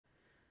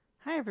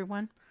Hi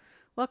everyone,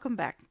 welcome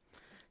back.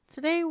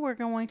 Today we're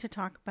going to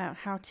talk about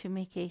how to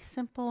make a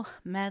simple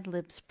Mad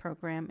Libs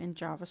program in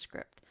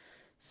JavaScript.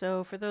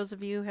 So for those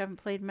of you who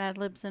haven't played Mad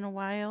Libs in a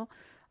while,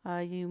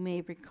 you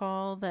may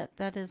recall that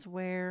that is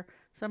where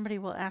somebody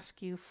will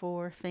ask you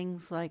for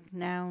things like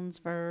nouns,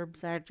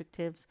 verbs,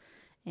 adjectives,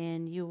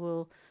 and you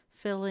will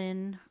fill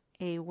in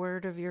a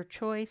word of your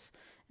choice,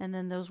 and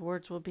then those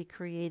words will be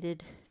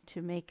created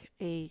to make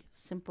a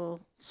simple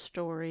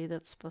story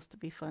that's supposed to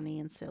be funny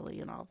and silly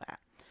and all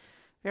that.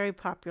 Very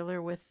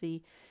popular with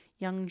the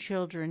young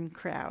children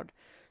crowd.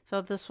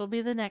 So this will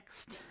be the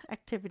next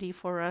activity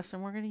for us,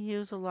 and we're going to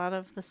use a lot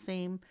of the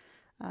same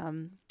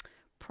um,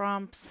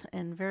 prompts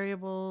and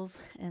variables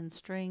and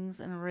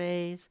strings and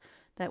arrays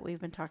that we've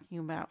been talking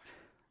about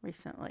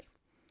recently.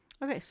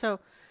 Okay, so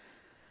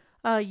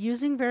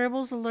using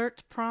variables, alerts,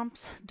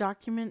 prompts,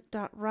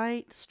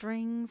 document.write,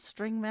 strings,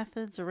 string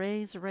methods,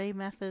 arrays, array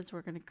methods,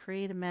 we're going to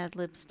create a Mad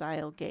Lib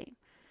style game.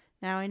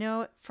 Now I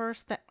know at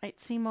first that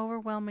might seem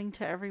overwhelming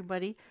to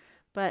everybody,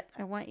 but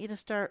I want you to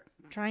start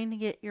trying to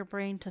get your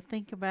brain to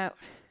think about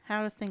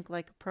how to think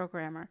like a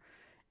programmer.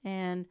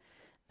 And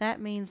that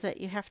means that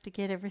you have to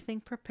get everything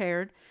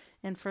prepared.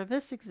 And for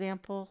this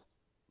example,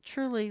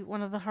 truly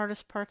one of the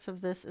hardest parts of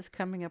this is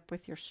coming up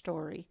with your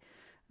story,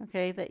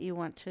 okay, that you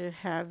want to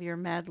have your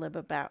Mad Lib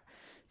about.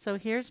 So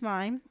here's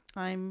mine.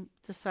 I'm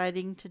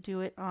deciding to do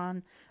it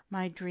on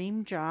my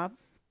dream job.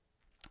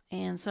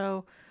 And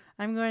so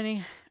I'm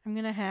going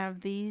to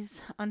have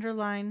these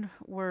underlined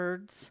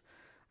words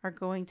are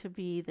going to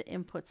be the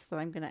inputs that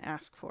I'm going to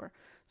ask for.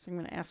 So I'm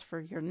going to ask for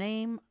your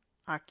name,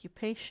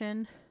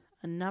 occupation,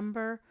 a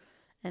number,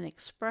 an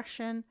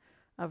expression,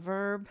 a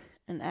verb,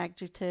 an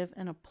adjective,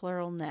 and a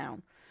plural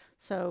noun.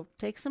 So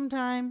take some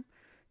time,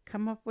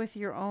 come up with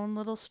your own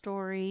little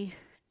story,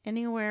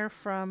 anywhere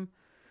from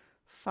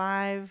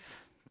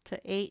 5 to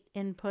 8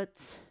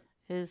 inputs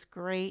is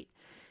great.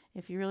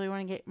 If you really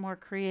want to get more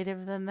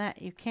creative than that,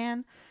 you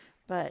can,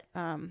 but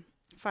 5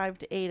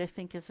 to 8 I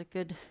think is a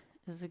good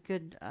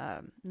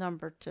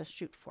number to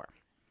shoot for.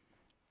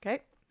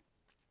 Okay.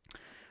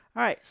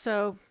 All right.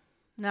 So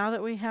now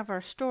that we have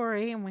our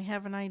story and we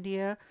have an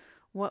idea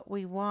what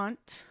we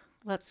want,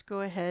 let's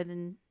go ahead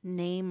and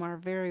name our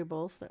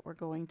variables that we're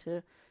going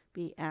to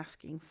be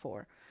asking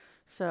for.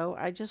 So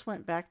I just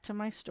went back to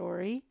my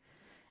story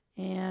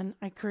and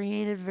I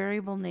created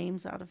variable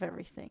names out of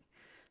everything.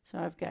 So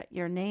I've got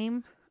your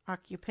name,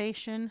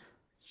 occupation,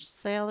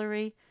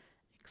 salary,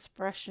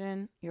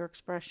 expression, your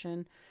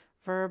expression,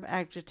 verb,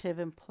 adjective,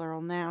 and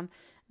plural noun.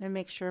 And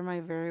make sure my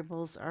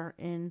variables are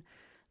in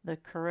the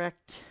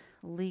correct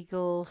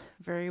legal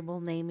variable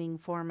naming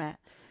format.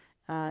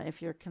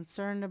 If you're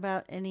concerned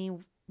about any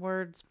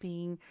words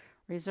being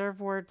reserved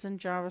words in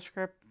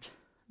JavaScript,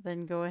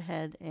 then go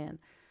ahead and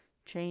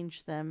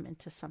change them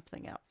into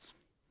something else.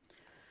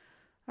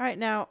 All right,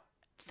 now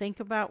think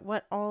about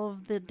what all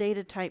of the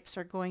data types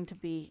are going to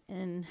be.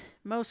 In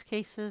most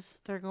cases,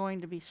 they're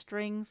going to be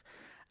strings.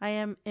 I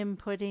am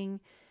having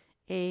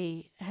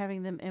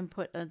them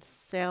input a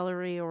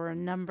salary or a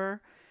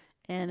number,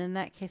 and in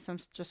that case I'm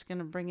just going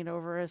to bring it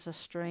over as a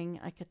string.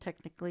 I could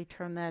technically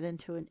turn that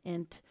into an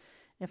int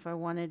if I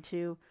wanted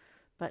to,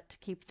 but to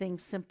keep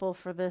things simple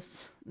for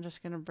this, I'm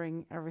just going to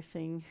bring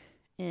everything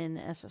in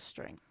as a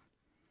string,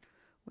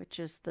 which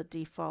is the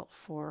default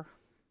for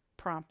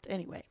prompt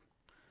anyway.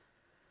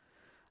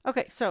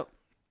 Okay, so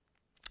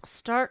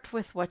start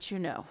with what you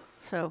know.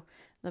 So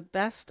the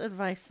best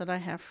advice that I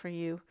have for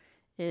you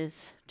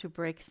is to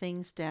break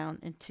things down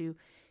into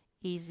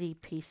easy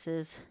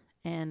pieces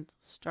and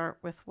start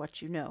with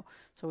what you know.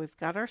 So we've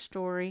got our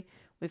story,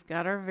 we've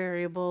got our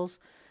variables.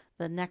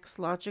 The next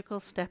logical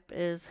step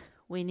is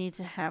we need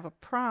to have a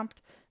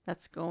prompt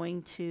that's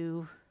going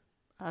to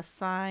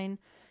assign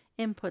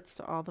inputs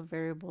to all the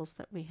variables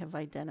that we have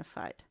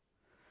identified.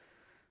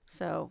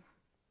 So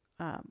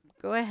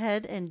go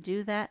ahead and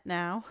do that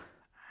now.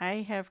 I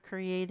have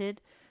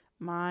created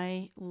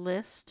my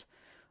list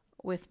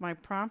with my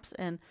prompts,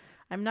 and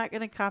I'm not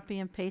going to copy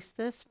and paste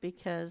this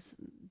because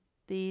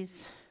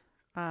these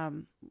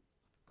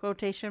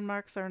quotation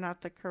marks are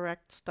not the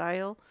correct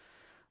style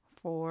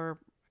for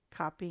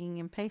copying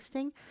and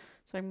pasting.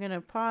 So I'm going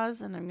to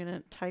pause and I'm going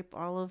to type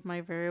all of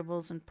my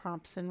variables and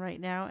prompts in right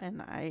now,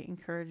 and I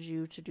encourage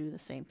you to do the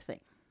same thing.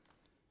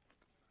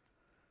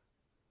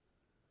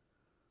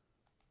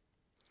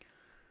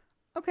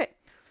 Okay.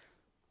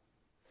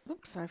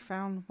 Oops, I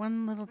found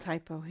one little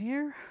typo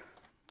here.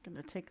 I'm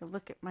going to take a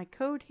look at my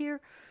code here.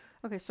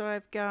 Okay, so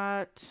I've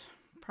got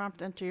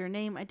prompt enter your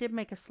name. I did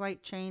make a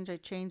slight change. I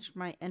changed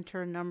my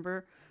enter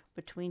number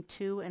between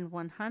 2 and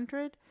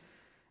 100.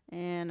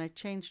 And I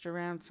changed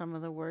around some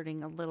of the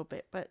wording a little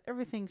bit, but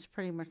everything's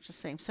pretty much the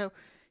same. So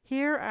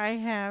here I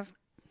have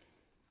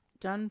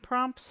done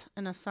prompts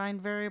and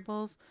assigned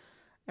variables.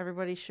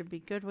 Everybody should be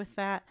good with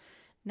that.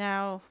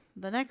 Now,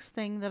 the next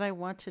thing that I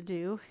want to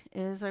do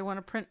is I want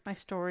to print my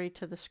story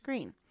to the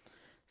screen.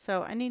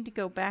 So I need to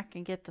go back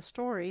and get the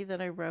story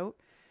that I wrote,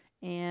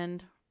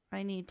 and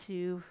I need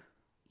to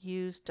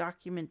use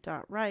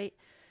document.write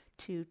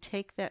to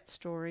take that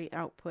story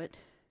output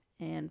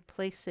and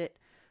place it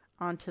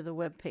onto the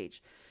web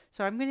page.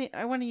 So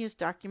I want to use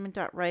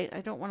document.write. I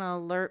don't want to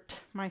alert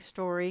my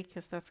story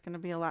because that's going to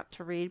be a lot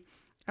to read.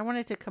 I want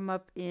it to come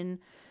up in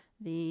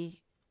the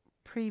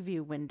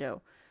preview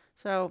window.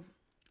 So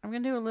I'm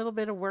going to do a little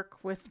bit of work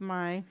with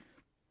my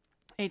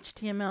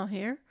HTML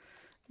here,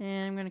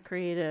 and I'm going to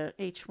create a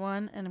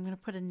H1, and I'm going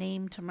to put a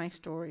name to my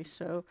story.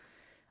 So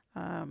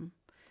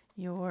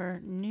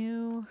your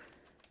new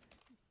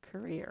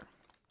career.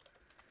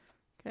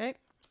 Okay.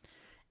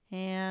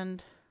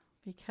 And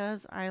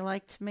because I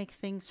like to make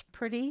things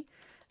pretty,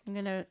 I'm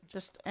going to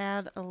just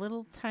add a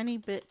little tiny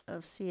bit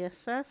of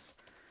CSS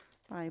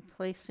by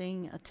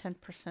placing a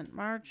 10%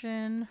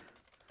 margin,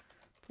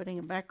 putting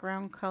a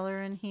background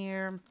color in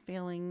here. I'm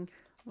feeling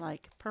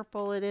like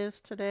purple it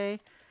is today.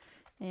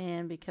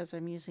 And because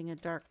I'm using a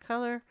dark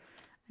color,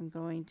 I'm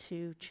going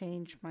to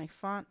change my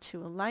font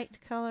to a light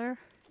color,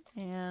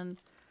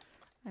 and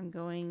I'm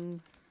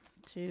going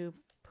to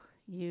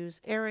use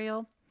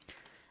Arial.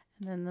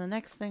 And then the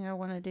next thing I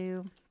want to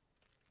do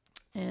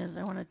is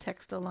I want to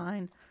text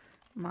align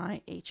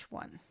my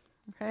H1.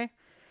 Okay,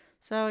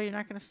 so you're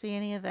not going to see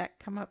any of that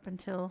come up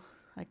until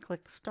I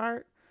click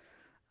start.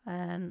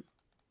 And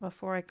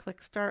before I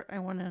click start, I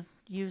want to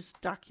use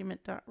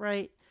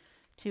document.write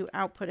to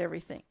output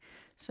everything.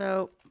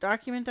 So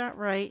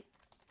document.write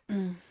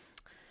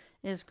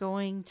is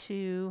going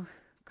to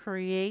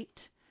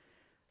create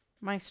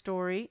my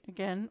story.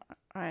 Again,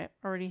 I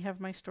already have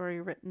my story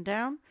written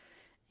down,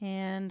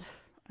 and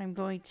I'm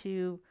going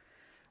to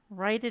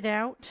write it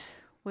out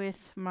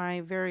with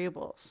my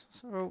variables.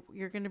 So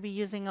you're going to be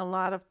using a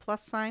lot of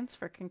plus signs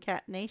for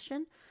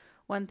concatenation.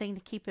 One thing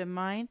to keep in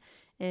mind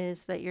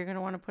is that you're going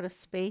to want to put a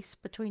space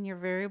between your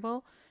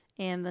variable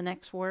and the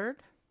next word.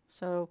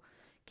 So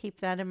keep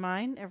that in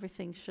mind.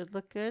 Everything should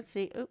look good.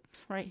 See, oops,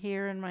 right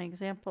here in my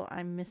example,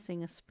 I'm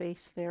missing a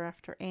space there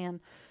after and.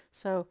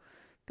 So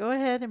go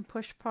ahead and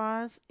push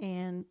pause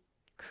and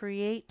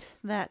create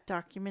that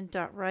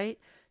document.write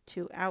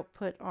to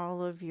output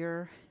all of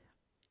your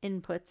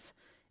inputs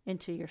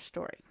into your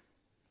story.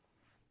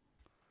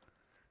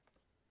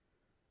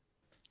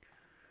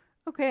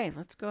 Okay,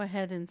 let's go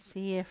ahead and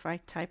see if I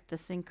typed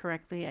this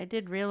incorrectly. I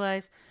did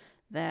realize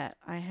that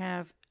I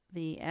have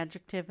the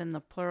adjective and the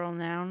plural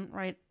noun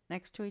right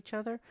next to each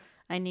other.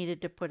 I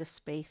needed to put a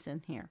space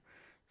in here.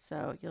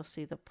 So you'll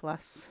see the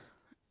plus,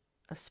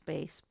 a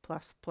space,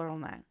 plus plural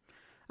noun.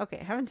 Okay,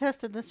 I haven't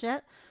tested this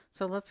yet,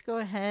 so let's go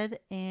ahead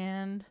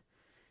and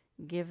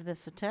give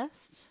this a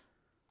test.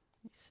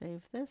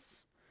 Save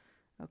this.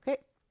 Okay,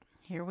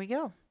 here we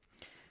go.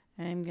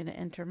 I'm going to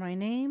enter my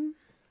name.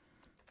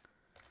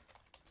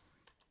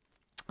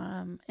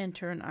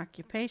 Enter an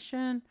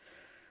occupation.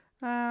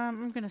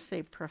 I'm going to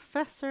say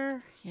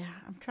professor. Yeah,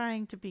 I'm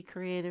trying to be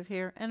creative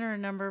here. Enter a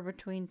number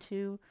between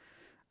 2.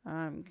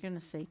 I'm going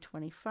to say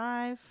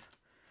 25.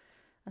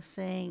 A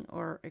saying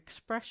or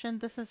expression.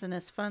 This isn't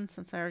as fun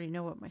since I already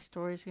know what my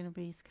story is going to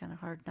be. It's kind of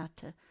hard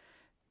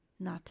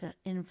not to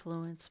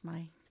influence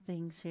my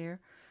things here.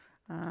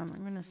 I'm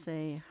going to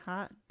say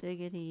hot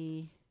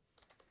diggity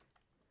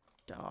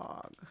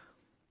dog.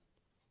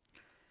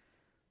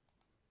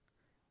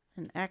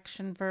 An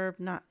action verb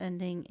not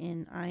ending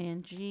in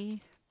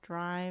ing,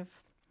 drive.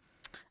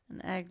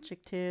 An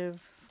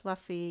adjective,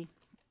 fluffy,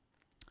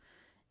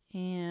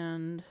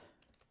 and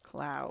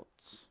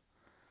clouds.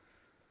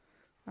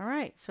 All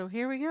right, so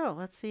here we go.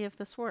 Let's see if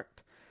this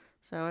worked.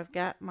 So I've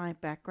got my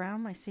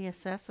background, my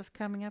CSS is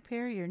coming up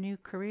here. Your new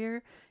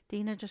career.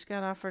 Dina just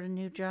got offered a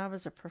new job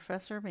as a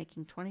professor,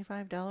 making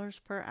 $25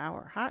 per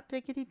hour. Hot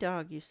diggity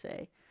dog, you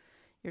say.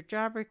 Your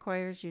job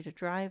requires you to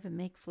drive and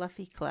make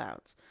fluffy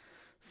clouds.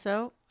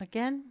 So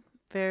again,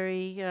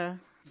 very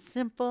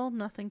simple,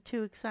 nothing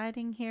too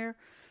exciting here.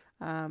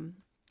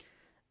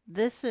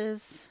 This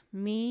is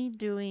me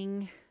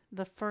doing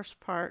the first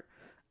part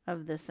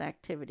of this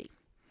activity.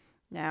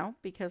 Now,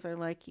 because I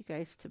like you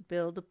guys to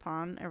build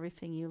upon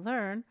everything you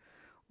learn,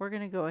 we're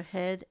going to go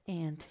ahead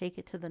and take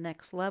it to the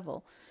next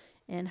level.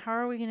 And how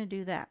are we going to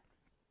do that?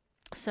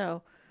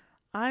 So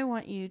I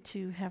want you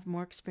to have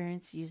more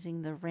experience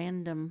using the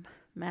random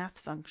math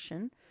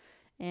function.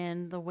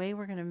 And the way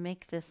we're going to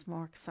make this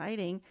more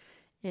exciting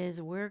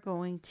is we're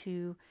going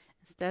to,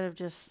 instead of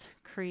just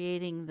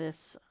creating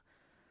this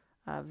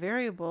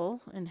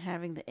variable and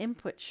having the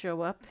input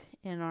show up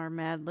in our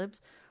Mad Libs,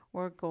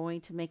 we're going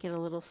to make it a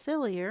little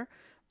sillier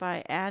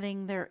by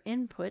adding their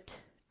input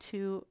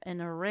to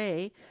an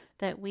array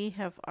that we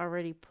have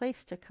already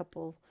placed a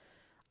couple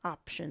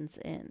options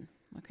in.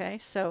 Okay,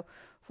 so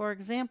for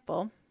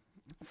example,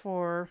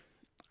 for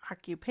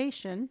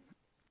occupation,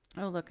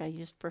 oh look, I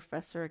used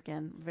professor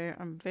again.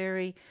 I'm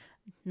very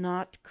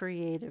not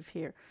creative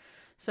here.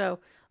 So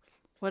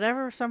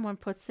whatever someone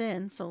puts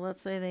in, so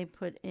let's say they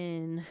put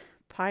in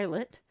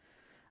pilot,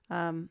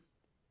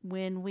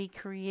 when we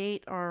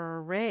create our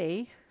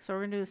array, so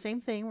we're going to do the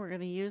same thing. We're going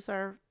to use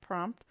our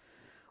prompt.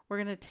 We're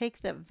going to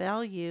take that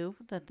value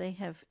that they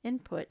have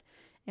input,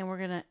 and we're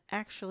going to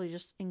actually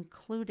just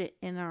include it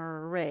in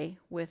our array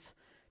with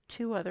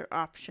 2 other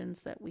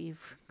options that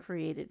we've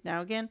created. Now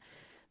again,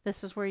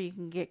 This is where you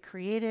can get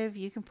creative.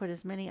 You can put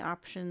as many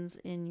options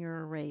in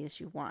your array as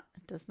you want.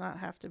 It does not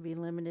have to be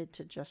limited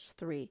to just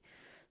 3.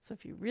 So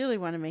if you really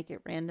want to make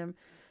it random,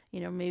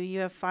 maybe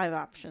you have 5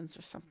 options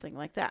or something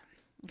like that.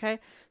 Okay,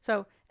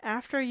 so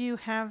after you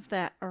have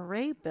that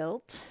array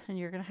built, and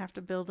you're going to have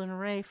to build an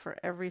array for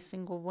every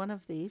single one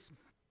of these,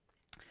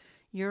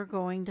 you're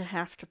going to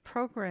have to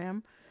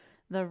program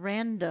the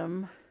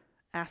random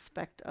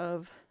aspect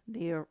of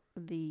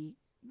the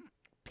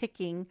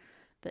picking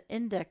the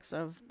index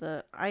of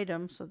the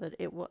item so that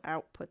it will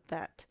output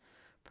that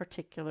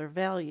particular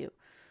value.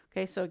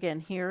 Okay, so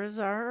again, here is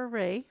our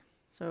array.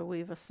 So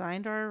we've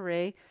assigned our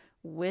array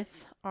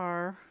with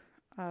our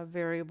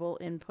variable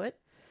input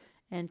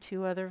and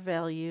 2 other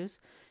values.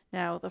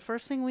 Now, the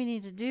first thing we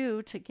need to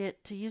do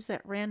to use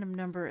that random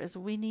number is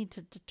we need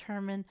to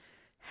determine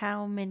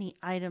how many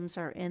items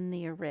are in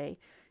the array.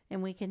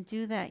 And we can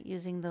do that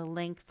using the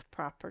length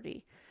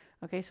property.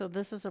 Okay, so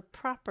this is a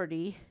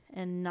property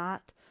and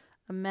not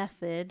a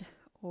method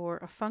or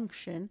a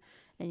function,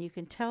 and you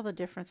can tell the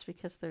difference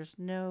because there's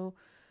no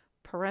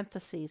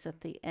parentheses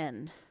at the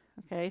end.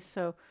 Okay,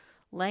 so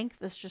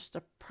length is just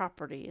a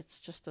property. It's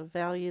just a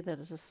value that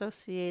is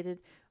associated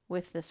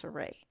with this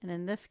array. And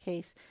in this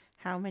case,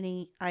 how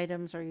many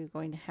items are you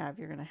going to have?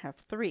 You're going to have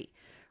 3.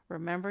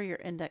 Remember, your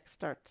index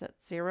starts at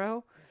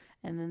 0,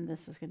 and then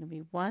this is going to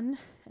be 1,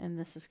 and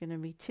this is going to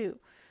be 2.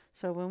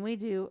 So when we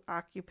do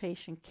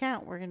occupation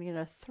count, we're going to get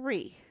a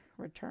 3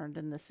 returned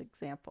in this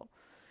example.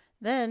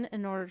 Then,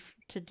 in order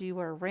to do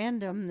our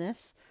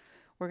randomness,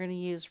 we're going to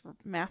use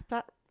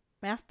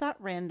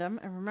math.random.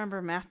 And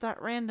remember,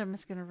 math.random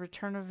is going to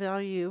return a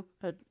value,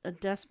 a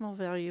decimal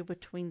value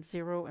between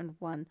 0 and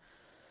 1.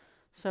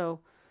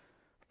 So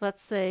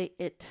let's say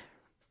it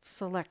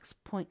selects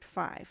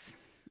 0.5.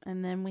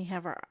 And then we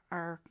have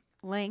our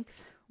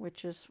length,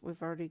 which is,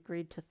 we've already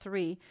agreed to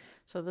 3.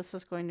 So this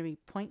is going to be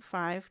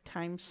 0.5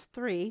 times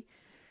 3,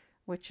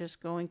 which is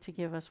going to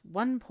give us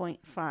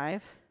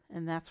 1.5.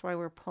 And that's why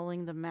we're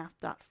pulling the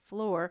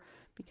math.floor,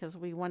 because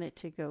we want it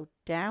to go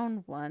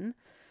down 1.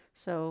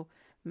 So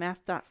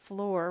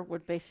math.floor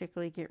would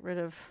basically get rid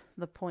of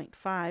the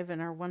 0.5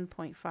 and our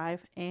 1.5,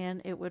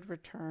 and it would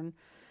return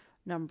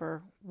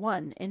number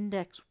 1,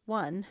 index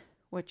 1,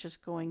 which is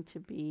going to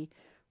be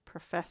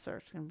professor.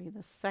 It's going to be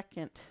the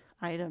second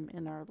item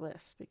in our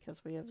list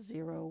because we have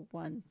 0,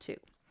 1, 2.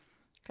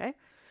 Okay?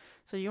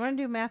 So you want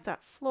to do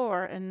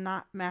math.floor and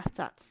not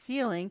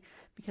math.ceiling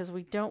because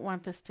we don't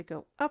want this to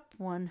go up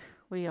 1.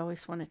 We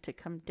always want it to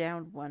come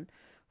down 1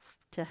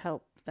 to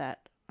help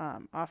that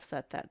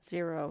offset that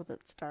 0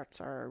 that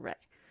starts our array.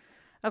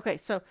 Okay,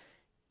 so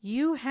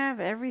you have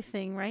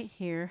everything right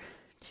here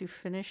to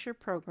finish your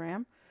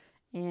program,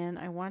 and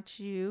I want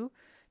you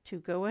to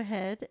go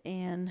ahead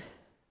and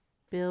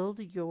build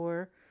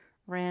your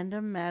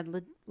random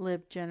Mad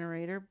Lib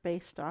generator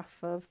based off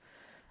of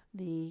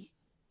the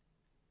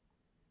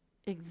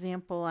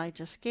example I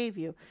just gave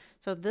you.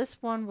 So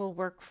this one will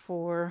work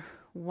for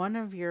one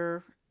of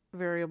your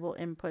variable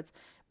inputs,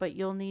 but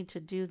you'll need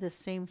to do the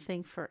same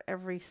thing for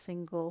every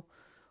single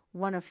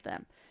one of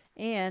them.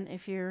 And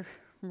if you're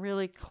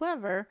really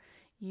clever,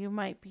 you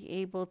might be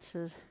able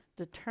to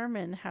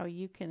determine how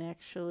you can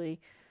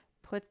actually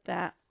put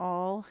that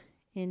all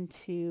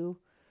into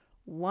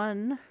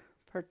one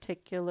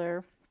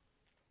particular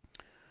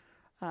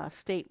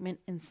statement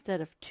instead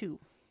of 2.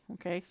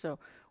 Okay, so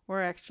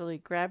we're actually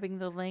grabbing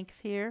the length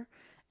here,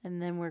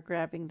 and then we're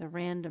grabbing the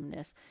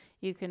randomness.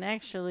 You can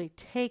actually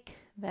take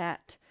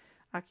that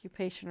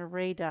occupation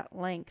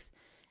array.length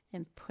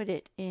and put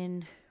it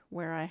in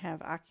where I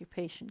have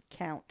occupation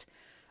count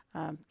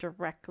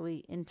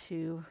directly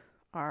into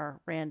our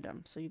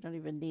random. So you don't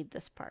even need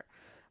this part.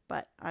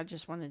 But I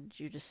just wanted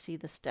you to see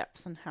the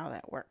steps and how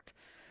that worked.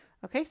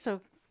 Okay, so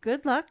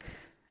good luck,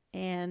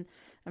 and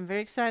I'm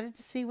very excited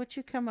to see what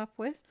you come up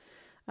with.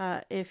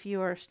 If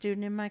you are a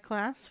student in my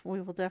class,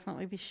 we will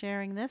definitely be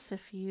sharing this.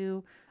 If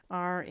you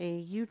are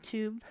a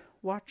YouTube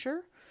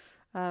watcher,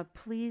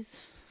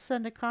 please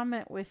send a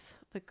comment with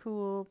the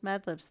cool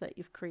Mad Libs that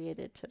you've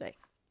created today.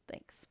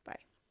 Thanks.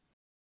 Bye.